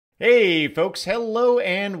Hey folks, hello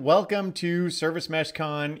and welcome to Service Mesh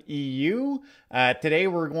Con EU. Today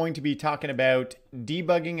we're going to be talking about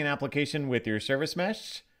debugging an application with your service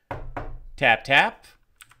mesh. Tap, tap.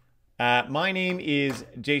 My name is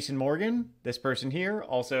Jason Morgan, this person here,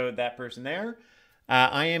 also that person there.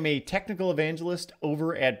 I am a technical evangelist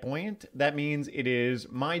over at Buoyant. That means it is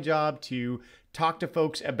my job to talk to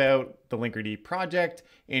folks about the Linkerd project,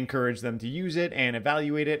 encourage them to use it and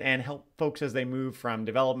evaluate it, and help folks as they move from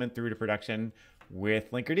development through to production with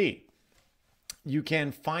Linkerd. You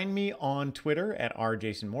can find me on Twitter at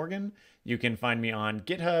rjasonmorgan. You can find me on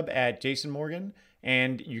GitHub at jasonmorgan,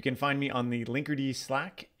 and you can find me on the Linkerd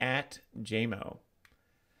Slack at jmo.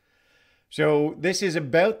 So this is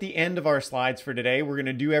about the end of our slides for today. We're going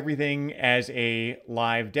to do everything as a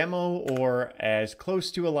live demo or as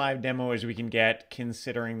close to a live demo as we can get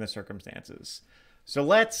considering the circumstances. So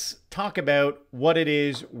let's talk about what it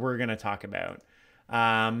is we're going to talk about.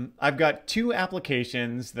 I've got two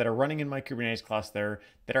applications that are running in my Kubernetes cluster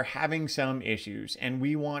that are having some issues, and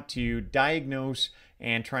we want to diagnose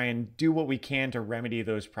and try and do what we can to remedy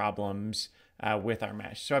those problems with our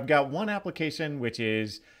mesh. So I've got one application which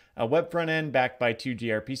is a web front end backed by two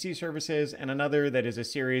gRPC services, and another that is a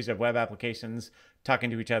series of web applications talking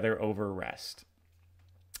to each other over REST.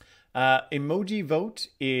 Emoji Vote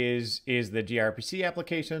is the gRPC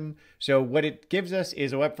application. So what it gives us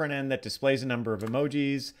is a web front end that displays a number of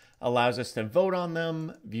emojis, allows us to vote on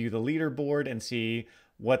them, view the leaderboard, and see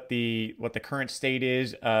what the current state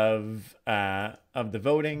is of the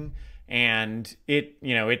voting. And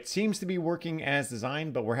it seems to be working as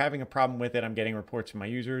designed, but we're having a problem with it. I'm getting reports from my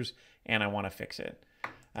users and I want to fix it.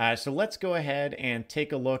 So let's go ahead and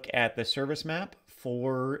take a look at the service map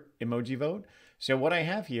for Emoji Vote. So what I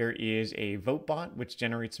have here is a vote bot, which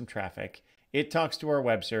generates some traffic. It talks to our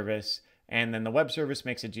web service, and then the web service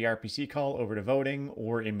makes a gRPC call over to voting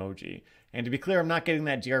or emoji. And to be clear, I'm not getting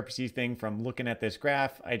that gRPC thing from looking at this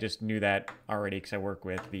graph. I just knew that already because I work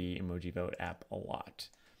with the Emoji Vote app a lot.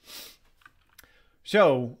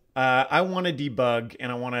 So I want to debug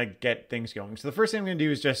and I want to get things going. So the first thing I'm going to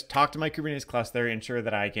do is just talk to my Kubernetes cluster, ensure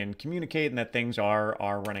that I can communicate and that things are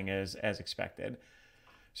running as expected.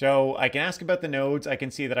 So I can ask about the nodes. I can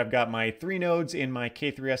see that I've got my 3 nodes in my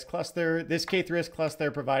K3S cluster. This K3S cluster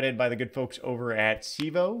provided by the good folks over at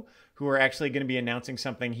Civo, who are actually going to be announcing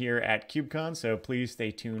something here at KubeCon. So please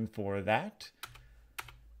stay tuned for that.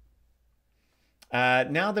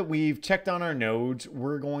 Now that we've checked on our nodes,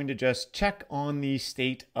 we're going to just check on the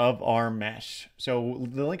state of our mesh. So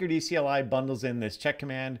the Linkerd CLI bundles in this check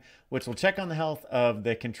command, which will check on the health of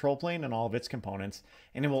the control plane and all of its components.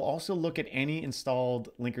 And it will also look at any installed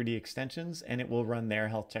Linkerd extensions, and it will run their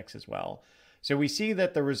health checks as well. So we see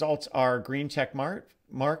that the results are green check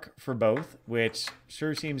mark for both, which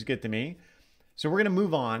sure seems good to me. So we're going to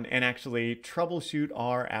move on and actually troubleshoot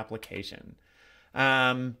our application.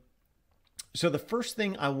 So the first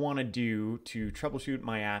thing I want to do to troubleshoot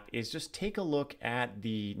my app is just take a look at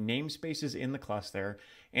the namespaces in the cluster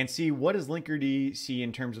and see what does Linkerd see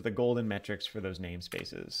in terms of the golden metrics for those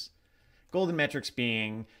namespaces. Golden metrics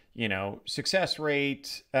being, success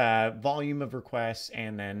rate, volume of requests,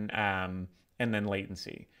 and then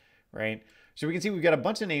latency, right? So we can see we've got a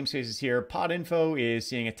bunch of namespaces here. Pod info is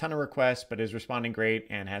seeing a ton of requests, but is responding great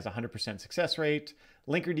and has 100% success rate.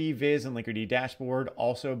 Linkerd Viz and Linkerd Dashboard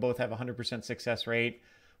also both have 100% success rate.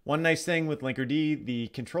 One nice thing with Linkerd, the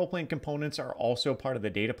control plane components are also part of the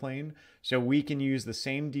data plane. So we can use the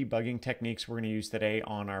same debugging techniques we're going to use today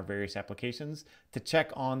on our various applications to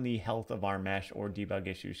check on the health of our mesh or debug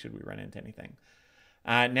issues should we run into anything.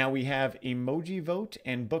 Now we have Emoji Vote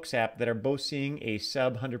and Books app that are both seeing a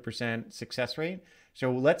sub 100% success rate.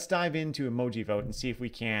 So let's dive into Emoji Vote and see if we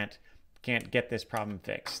can't get this problem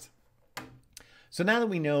fixed. So now that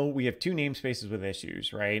we know we have 2 namespaces with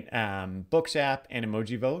issues, right? Books app and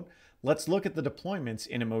Emoji Vote, let's look at the deployments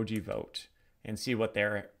in Emoji Vote and see what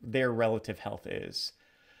their relative health is.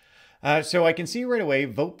 So I can see right away,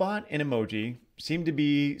 VoteBot and Emoji seem to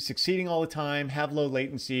be succeeding all the time, have low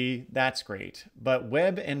latency. That's great. But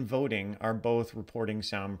web and voting are both reporting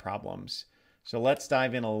some problems. So let's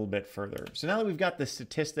dive in a little bit further. So now that we've got the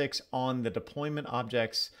statistics on the deployment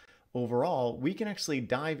objects overall, we can actually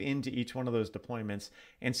dive into each one of those deployments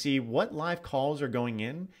and see what live calls are going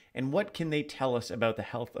in and what can they tell us about the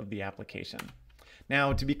health of the application.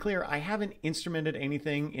 Now, to be clear, I haven't instrumented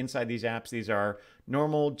anything inside these apps. These are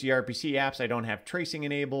normal gRPC apps. I don't have tracing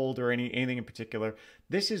enabled or anything in particular.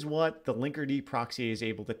 This is what the Linkerd proxy is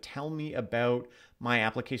able to tell me about my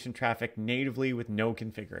application traffic natively with no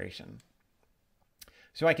configuration.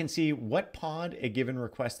 So I can see what pod a given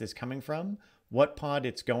request is coming from, what pod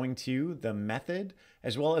it's going to, the method,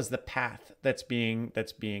 as well as the path that's being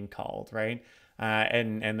called, right?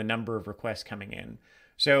 And the number of requests coming in.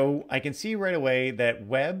 So I can see right away that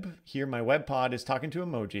web here, my web pod is talking to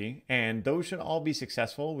emoji, and those should all be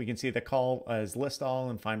successful. We can see the call as list all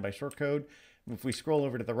and find by shortcode. If we scroll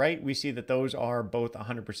over to the right, we see that those are both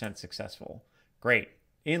 100% successful. Great.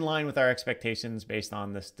 In line with our expectations based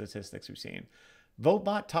on the statistics we've seen.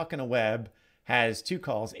 VoteBot talking to web has two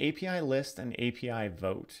calls, API list and API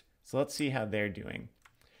vote. So let's see how they're doing.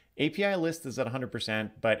 API list is at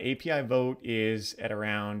 100%, but API vote is at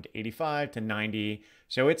around 85 to 90.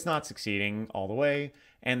 So it's not succeeding all the way.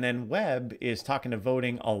 And then web is talking to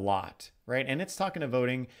voting a lot, right? And it's talking to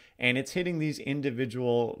voting and it's hitting these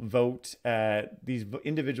individual vote URLs.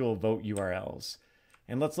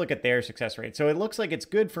 And let's look at their success rate. So it looks like it's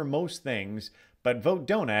good for most things, but vote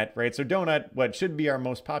donut, right? So donut, what should be our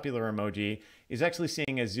most popular emoji, is actually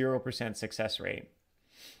seeing a 0% success rate.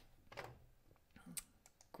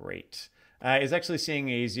 Great. Is actually seeing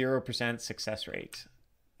a 0% success rate.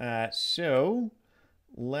 So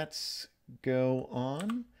let's go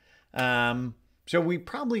on. So we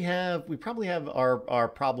probably have our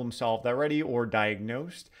problem solved already or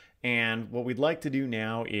diagnosed. And what we'd like to do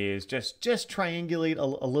now is just triangulate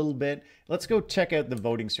a little bit. Let's go check out the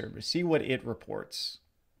voting service, see what it reports.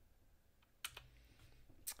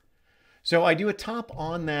 So I do a top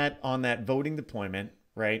on that voting deployment,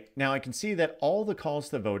 right? Now I can see that all the calls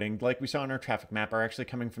to voting, like we saw in our traffic map, are actually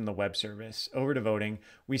coming from the web service over to voting.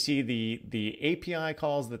 We see the API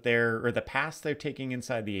calls that or the paths they're taking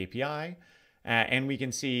inside the API, and we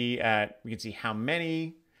can see how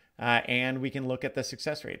many. And we can look at the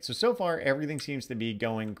success rate. So far, everything seems to be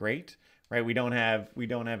going great, right? We don't have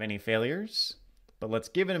any failures, but let's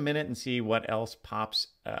give it a minute and see what else pops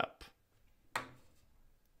up.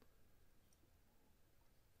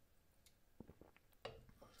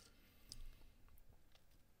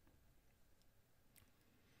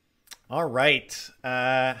 All right.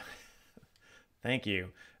 Thank you.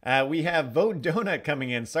 We have Vote Donut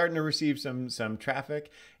coming in, starting to receive some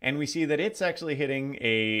traffic, and we see that it's actually hitting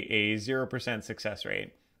a 0% success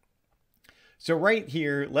rate. So right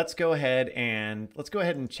here, let's go ahead and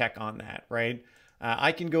check on that, right?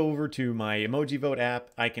 I can go over to my emoji vote app.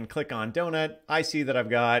 I can click on Donut. I see that I've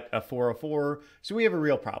got a 404. So we have a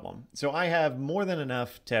real problem. So I have more than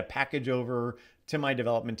enough to package over to my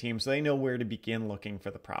development team so they know where to begin looking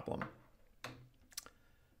for the problem.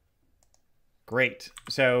 Great.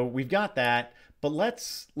 So we've got that, but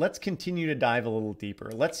let's continue to dive a little deeper.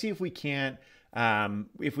 Let's see if we can't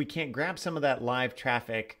grab some of that live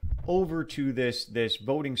traffic over to this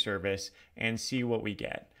voting service and see what we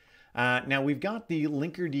get. Now we've got the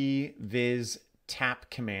Linkerd viz tap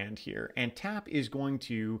command here, and tap is going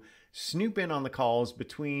to snoop in on the calls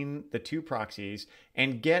between the two proxies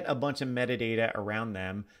and get a bunch of metadata around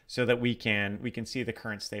them so that we can see the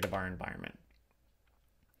current state of our environment.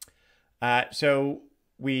 So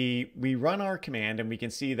we run our command and we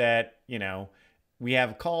can see that, we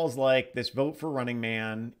have calls like this vote for running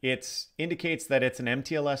man. It indicates that it's an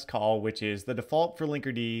MTLS call, which is the default for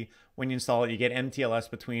Linkerd. When you install it, you get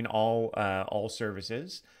MTLS between all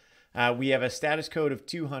services. We have a status code of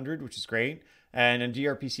 200, which is great, and a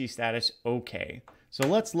gRPC status okay. So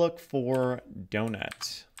let's look for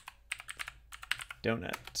donut.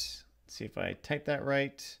 Let's see if I type that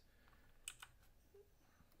right.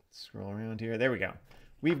 Scroll around here. There we go.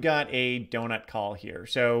 We've got a donut call here.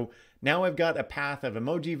 So now I've got a path of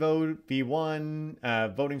emoji vote,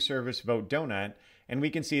 v1, voting service, vote donut. And we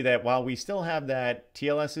can see that while we still have that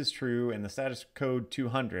TLS is true and the status code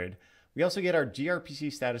 200, we also get our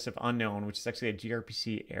gRPC status of unknown, which is actually a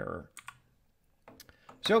gRPC error.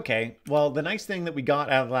 So, okay, well, the nice thing that we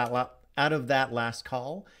got out of that last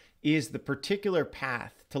call is the particular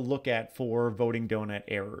path to look at for voting donut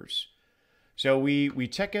errors. So we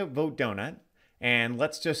check out vote donut, and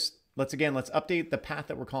let's update the path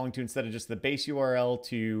that we're calling to instead of just the base URL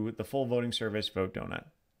to the full voting service vote donut.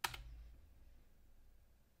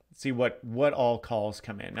 Let's see what all calls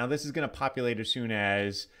come in. Now this is going to populate as soon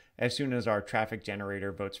as our traffic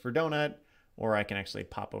generator votes for donut, or I can actually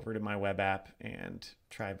pop over to my web app and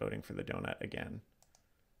try voting for the donut again.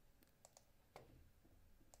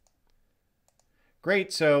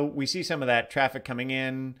 Great, so we see some of that traffic coming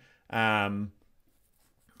in.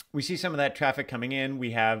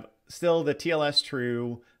 We have still the TLS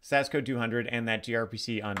true, status code 200, and that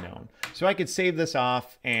gRPC unknown. So I could save this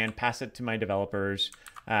off and pass it to my developers,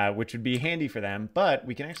 which would be handy for them. But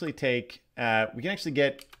we can actually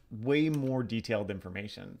get way more detailed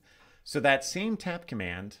information. So that same tap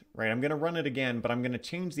command, right? I'm going to run it again, but I'm going to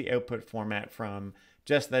change the output format from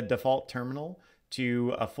just the default terminal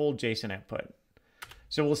to a full JSON output.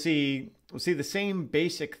 So we'll see the same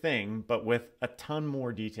basic thing, but with a ton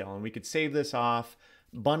more detail. And we could save this off,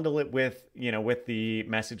 bundle it with, with the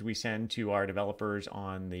message we send to our developers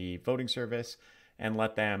on the voting service, and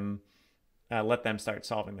let them start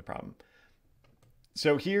solving the problem.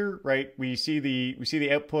 So here, right, we see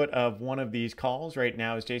the output of one of these calls right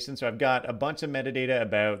now is JSON. So I've got a bunch of metadata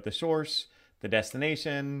about the source, the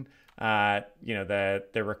destination, the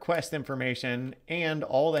request information, and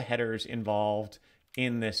all the headers involved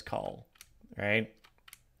in this call, right?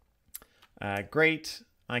 Great.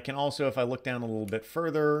 I can also, if I look down a little bit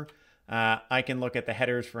further, I can look at the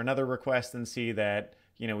headers for another request and see that,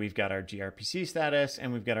 we've got our gRPC status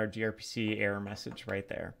and we've got our gRPC error message right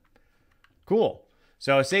there. Cool.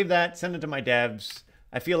 So save that, send it to my devs.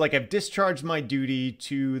 I feel like I've discharged my duty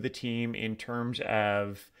to the team in terms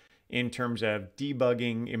of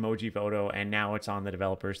debugging Emoji Voto, and now it's on the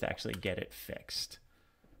developers to actually get it fixed.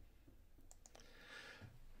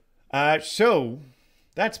 So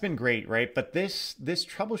that's been great, right? But this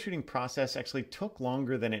troubleshooting process actually took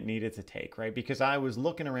longer than it needed to take, right? Because I was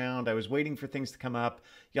looking around, I was waiting for things to come up.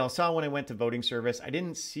 Y'all saw when I went to voting service, I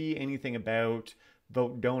didn't see anything about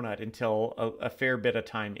Vote Donut until a fair bit of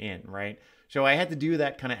time in, right? So I had to do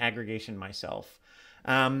that kind of aggregation myself.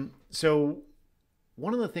 So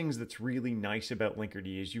one of the things that's really nice about Linkerd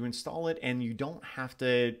is you install it and you don't have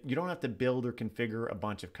to build or configure a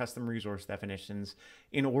bunch of custom resource definitions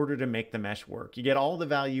in order to make the mesh work. You get all the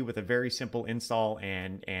value with a very simple install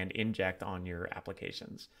and inject on your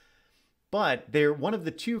applications. But one of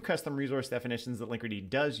the two custom resource definitions that Linkerd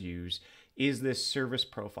does use is this service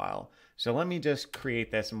profile. So let me just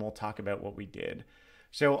create this and we'll talk about what we did.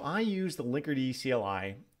 So I use the Linkerd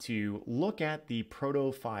CLI to look at the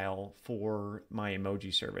proto file for my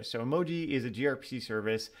emoji service. So emoji is a gRPC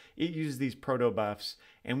service. It uses these proto buffs,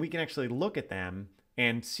 and we can actually look at them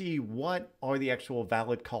and see what are the actual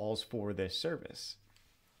valid calls for this service.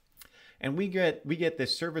 And we get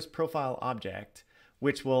this service profile object,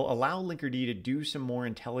 which will allow Linkerd to do some more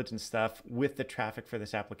intelligent stuff with the traffic for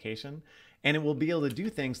this application. And it will be able to do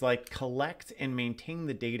things like collect and maintain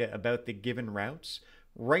the data about the given routes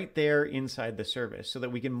right there inside the service so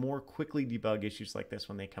that we can more quickly debug issues like this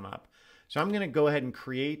when they come up. So I'm going to go ahead and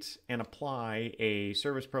create and apply a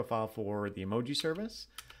service profile for the emoji service.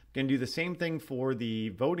 I'm going to do the same thing for the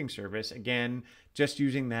voting service. Again, just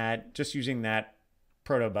using that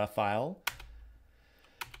protobuf file.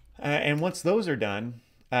 And once those are done,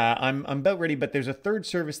 I'm about ready, but there's a third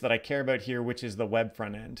service that I care about here, which is the web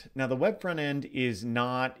front end. Now the web front end is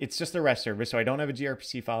it's just a REST service, so I don't have a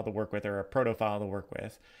gRPC file to work with or a proto file to work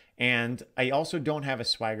with. And I also don't have a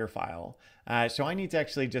Swagger file. So I need to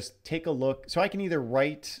actually just take a look. So I can either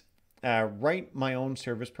write my own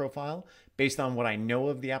service profile based on what I know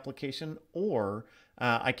of the application, or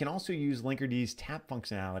I can also use Linkerd's tap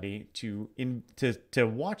functionality to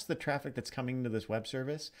watch the traffic that's coming to this web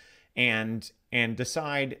service and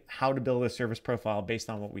decide how to build a service profile based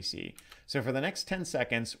on what we see. So for the next 10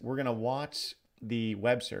 seconds, we're going to watch the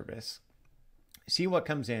web service, see what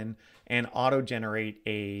comes in, and auto-generate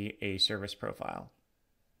a service profile.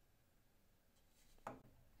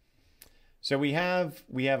 So we have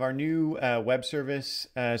our new web service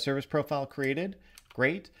service profile created.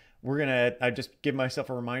 Great. I just give myself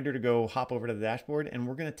a reminder to go hop over to the dashboard, and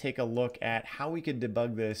we're going to take a look at how we could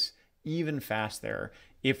debug this even faster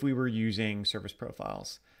if we were using service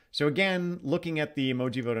profiles. So again, looking at the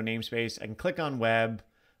Emoji Voto namespace, I can click on web,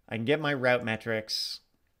 I can get my route metrics.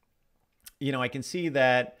 I can see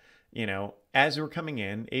that, as we're coming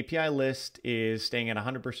in, API list is staying at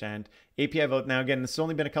 100%. API vote, now again, this has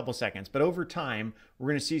only been a couple seconds, but over time, we're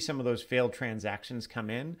going to see some of those failed transactions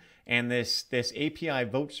come in, and this API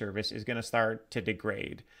vote service is going to start to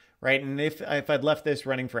degrade, right? And if I'd left this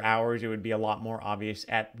running for hours, it would be a lot more obvious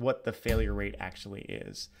at what the failure rate actually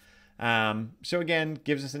is. So again,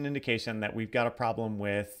 gives us an indication that we've got a problem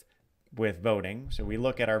with voting. So we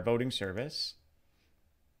look at our voting service.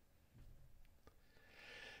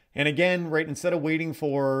 And again, right, instead of waiting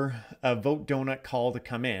for a vote donut call to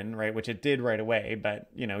come in, right, which it did right away, but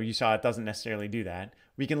you saw it doesn't necessarily do that.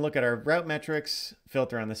 We can look at our route metrics,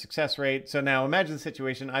 filter on the success rate. So now imagine the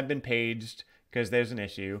situation, I've been paged because there's an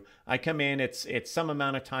issue. I come in, it's some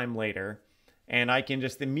amount of time later, and I can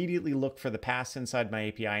just immediately look for the paths inside my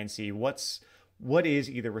API and see what is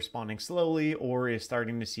either responding slowly or is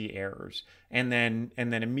starting to see errors, and then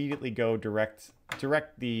immediately go direct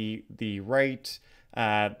the right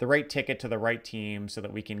ticket to the right team so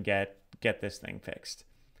that we can get this thing fixed.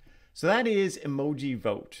 So that is Emoji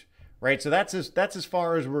Vote, right? So that's as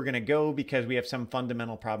far as we're going to go because we have some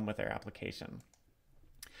fundamental problem with our application.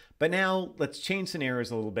 But now let's change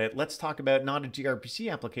scenarios a little bit. Let's talk about not a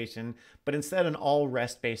gRPC application, but instead an all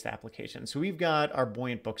REST-based application. So we've got our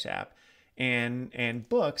Buoyant Books app, and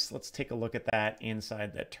Books, let's take a look at that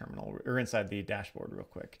inside that terminal, or inside the dashboard real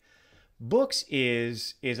quick. Books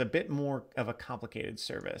is a bit more of a complicated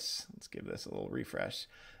service. Let's give this a little refresh.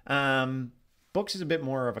 Books is a bit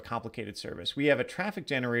more of a complicated service. We have a traffic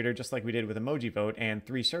generator, just like we did with Emoji Vote, and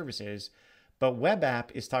 3 services. But web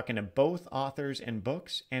app is talking to both authors and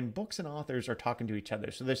books and authors are talking to each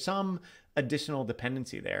other. So there's some additional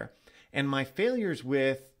dependency there. And my failures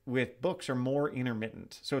with books are more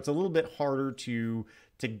intermittent. So it's a little bit harder to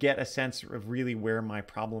get a sense of really where my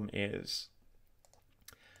problem is.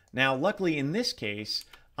 Now, luckily in this case,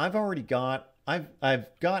 I've had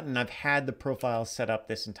the profiles set up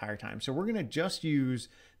this entire time. So we're going to just use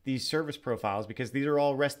these service profiles because these are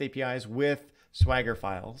all REST APIs with Swagger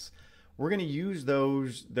files. We're going to use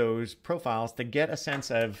those profiles to get a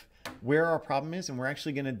sense of where our problem is, and we're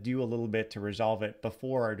actually going to do a little bit to resolve it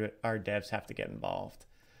before our devs have to get involved.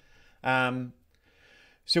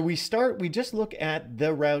 So we just look at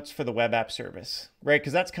the routes for the web app service, right?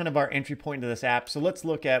 Because that's kind of our entry point to this app. So let's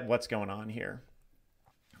look at what's going on here.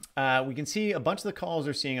 We can see a bunch of the calls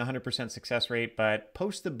are seeing 100% success rate, but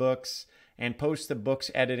post the books and post the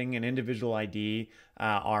books editing and individual ID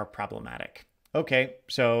are problematic. Okay,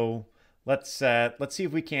 so let's see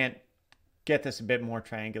if we can't get this a bit more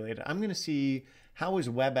triangulated. I'm going to see how is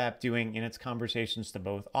web app doing in its conversations to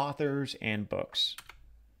both authors and books.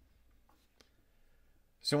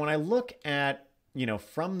 So when I look at,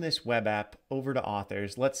 from this web app over to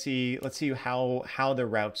authors, let's see how the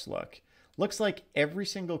routes look. Looks like every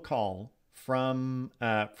single call from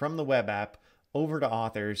the web app over to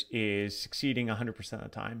authors is succeeding 100% of the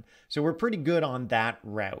time. So we're pretty good on that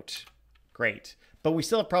route. Great. But we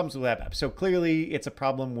still have problems with web app. So clearly it's a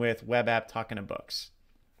problem with web app talking to books.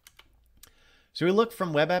 So we look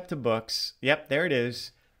from web app to books. Yep, there it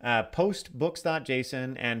is. Post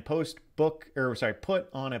books.json and put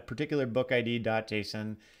on a particular book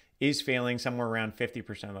ID.json is failing somewhere around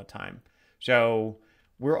 50% of the time. So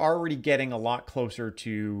we're already getting a lot closer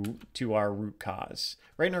to our root cause,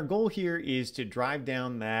 right? And our goal here is to drive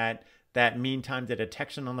down that mean time to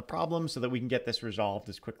detection on the problem so that we can get this resolved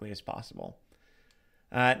as quickly as possible.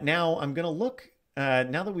 Now I'm going to look,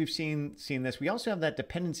 now that we've seen this, we also have that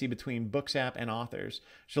dependency between books app and authors.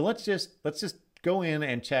 So let's just go in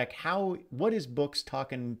and check what is books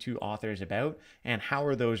talking to authors about and how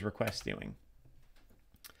are those requests doing.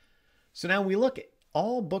 So now we look at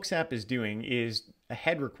all books app is doing is a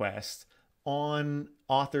head request on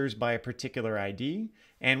authors by a particular ID.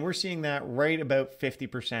 And we're seeing that right about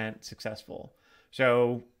 50% successful.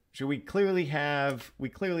 So we clearly have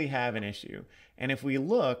an issue. And if we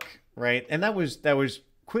look, right, and that was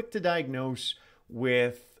quick to diagnose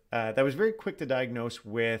with that was very quick to diagnose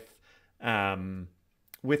with the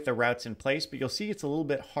routes in place, but you'll see it's a little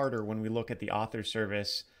bit harder when we look at the author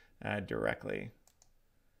service directly.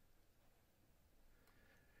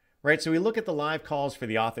 Right, so we look at the live calls for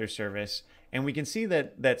the author service, and we can see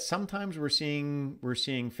that sometimes we're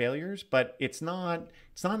seeing failures, but it's not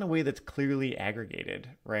in a way that's clearly aggregated,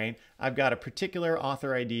 right? I've got a particular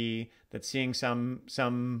author ID that's seeing some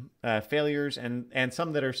failures and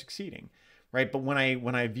some that are succeeding, right? But when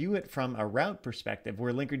I view it from a route perspective,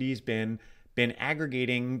 where Linkerd's been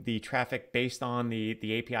aggregating the traffic based on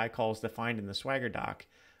the API calls defined in the Swagger doc,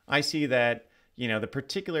 I see that the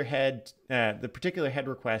particular head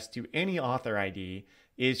request to any author ID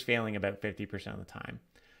is failing about 50% of the time.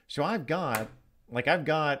 So I've got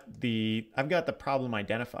the problem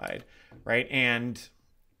identified, right? And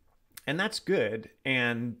that's good.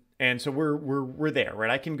 And so we're there,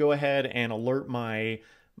 right? I can go ahead and alert my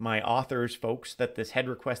authors folks that this head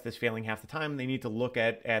request is failing half the time. They need to look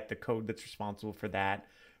at the code that's responsible for that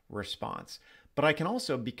response. But I can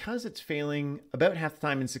also, because it's failing about half the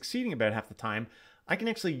time and succeeding about half the time, I can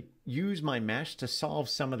actually use my mesh to solve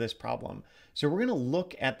some of this problem. So we're going to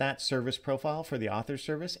look at that service profile for the author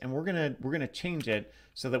service, and we're going to change it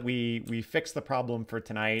so that we fix the problem for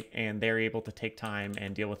tonight and they're able to take time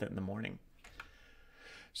and deal with it in the morning.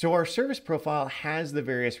 So our service profile has the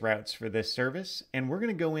various routes for this service, and we're going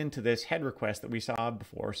to go into this head request that we saw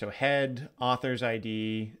before. So head authors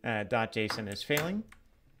ID .json is failing.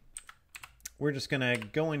 We're just going to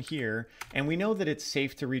go in here, and we know that it's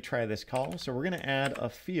safe to retry this call. So we're going to add a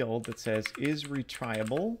field that says is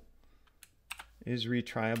retryable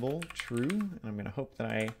true. And I'm going to hope that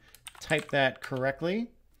I type that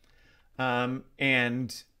correctly.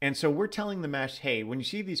 And so we're telling the mesh, hey, when you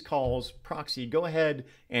see these calls, proxy, go ahead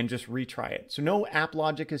and just retry it. So no app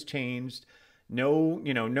logic has changed. No,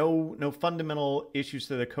 no fundamental issues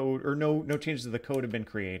to the code, or no changes to the code have been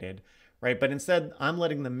created, right? But instead, I'm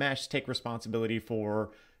letting the mesh take responsibility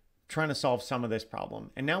for trying to solve some of this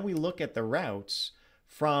problem. And now we look at the routes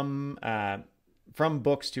from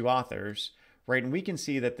books to authors, right? And we can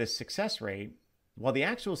see that the success rate, while the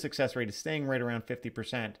actual success rate is staying right around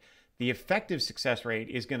 50%, the effective success rate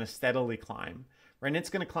is going to steadily climb, right? And it's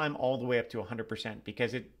going to climb all the way up to 100%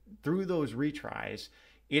 because through those retries,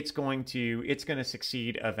 it's going to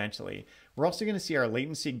succeed eventually. We're also going to see our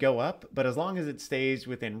latency go up, but as long as it stays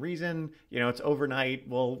within reason, it's overnight,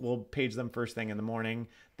 we'll page them first thing in the morning.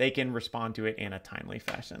 They can respond to it in a timely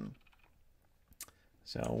fashion.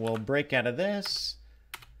 So we'll break out of this.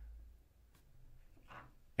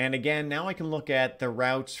 And again, now I can look at the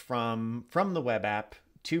routes from the web app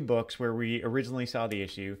to books where we originally saw the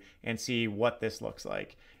issue and see what this looks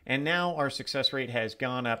like. And now our success rate has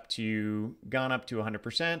gone up to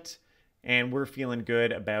 100%, and we're feeling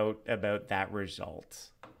good about that result.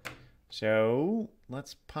 So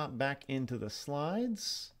let's pop back into the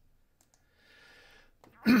slides.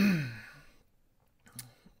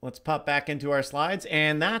 Let's pop back into our slides,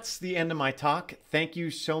 and that's the end of my talk. Thank you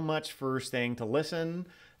so much for staying to listen.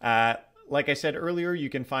 Like I said earlier, you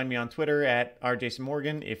can find me on Twitter at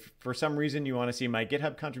rjasonmorgan. If for some reason you want to see my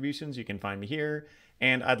GitHub contributions, you can find me here.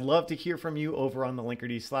 And I'd love to hear from you over on the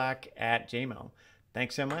Linkerd Slack at JMO.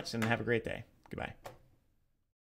 Thanks so much and have a great day. Goodbye.